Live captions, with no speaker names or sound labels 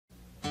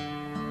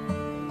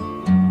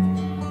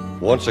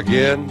Once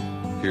again,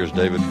 here's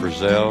David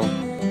Frizzell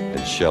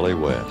and Shelly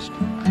West.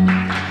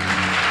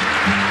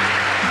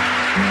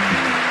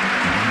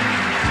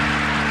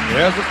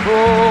 There's a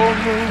full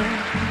moon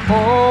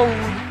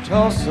over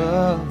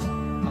Tulsa.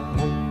 I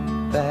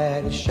hope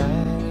that is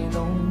shining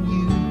on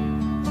you.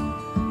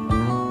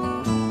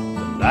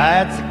 The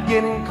nights are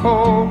getting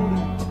cold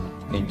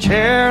in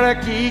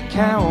Cherokee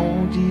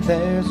County.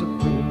 There's a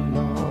Green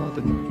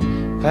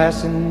Northern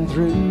passing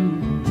through.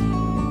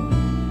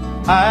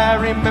 I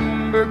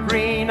remember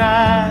green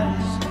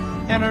eyes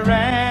and a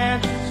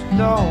rancher's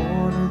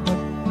daughter, but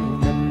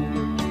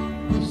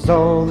remember is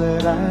all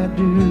that I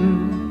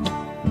do.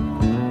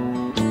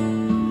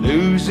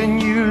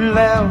 Losing you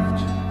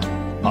left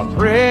a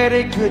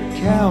pretty good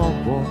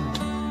cowboy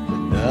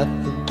with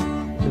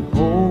nothing to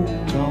hold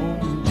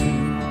on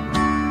to.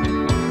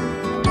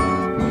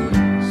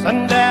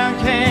 Sundown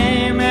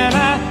came and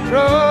I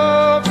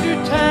drove to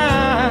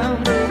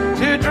town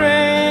to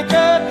drink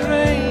a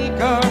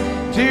drink or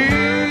two.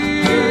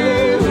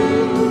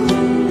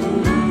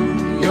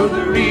 You're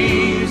the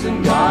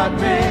reason God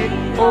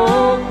made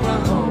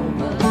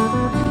Oklahoma.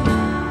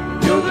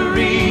 You're the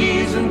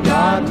reason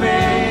God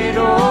made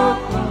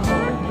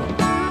Oklahoma.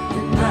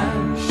 And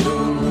I'm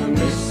sure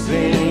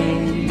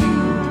missing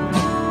you.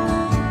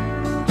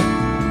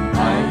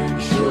 I'm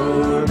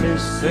sure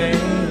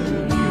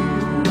missing you.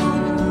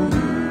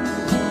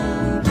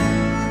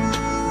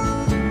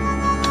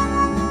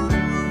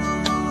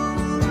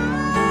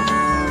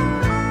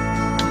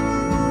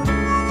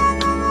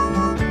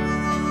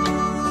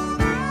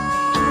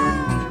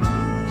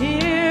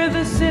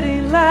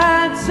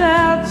 Lights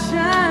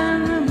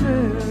outshine the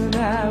moon.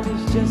 I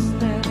was just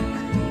there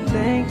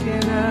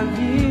thinking of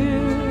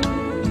you.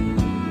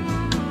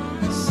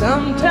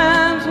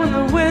 Sometimes when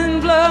the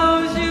wind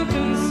blows, you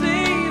can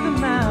see the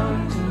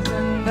mountains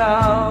and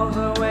all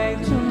the way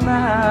to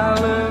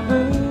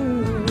Malibu.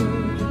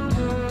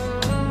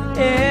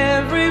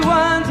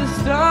 Everyone's a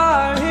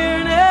star here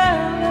in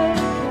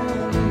LA.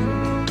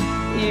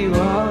 You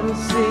ought to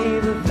see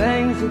the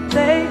things that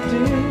they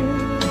do.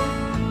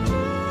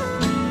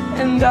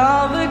 And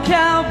all the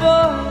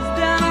cowboys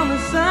down on the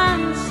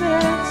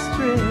Sunset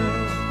Strip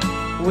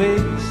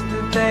wish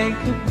that they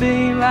could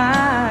be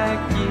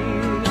like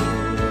you.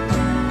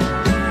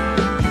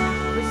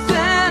 The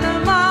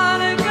Santa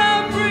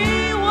Monica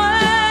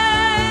Freeway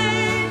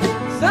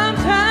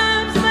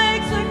sometimes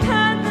makes a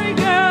country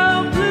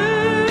girl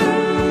blue.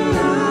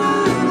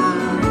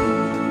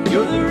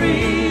 You're the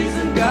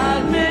reason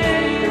God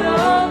made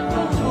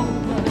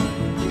Oklahoma.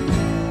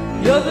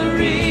 You're the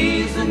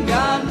reason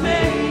God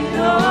made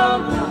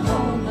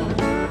Oklahoma,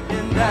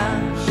 and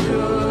I'm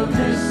sure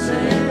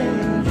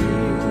missing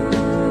you.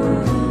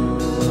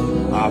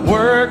 I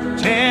worked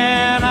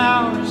 10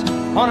 hours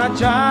on a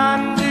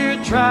John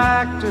Deere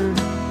tractor,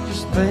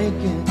 just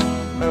thinking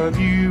of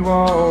you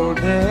all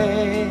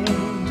day.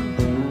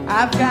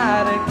 I've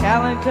got a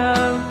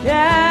calico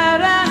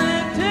cat and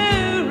a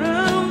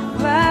two-room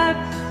flat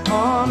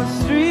on a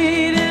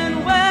street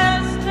in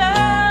West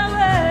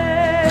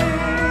LA.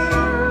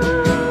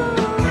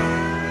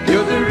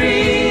 You're the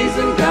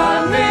reason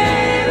God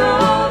made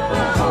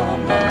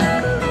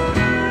Oklahoma.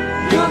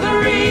 You're the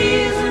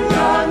reason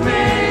God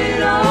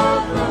made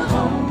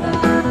Oklahoma.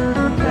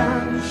 And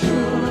I'm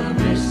sure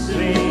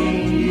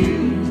missing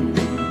you.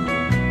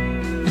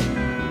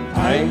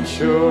 I'm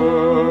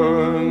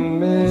sure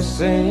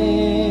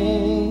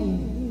missing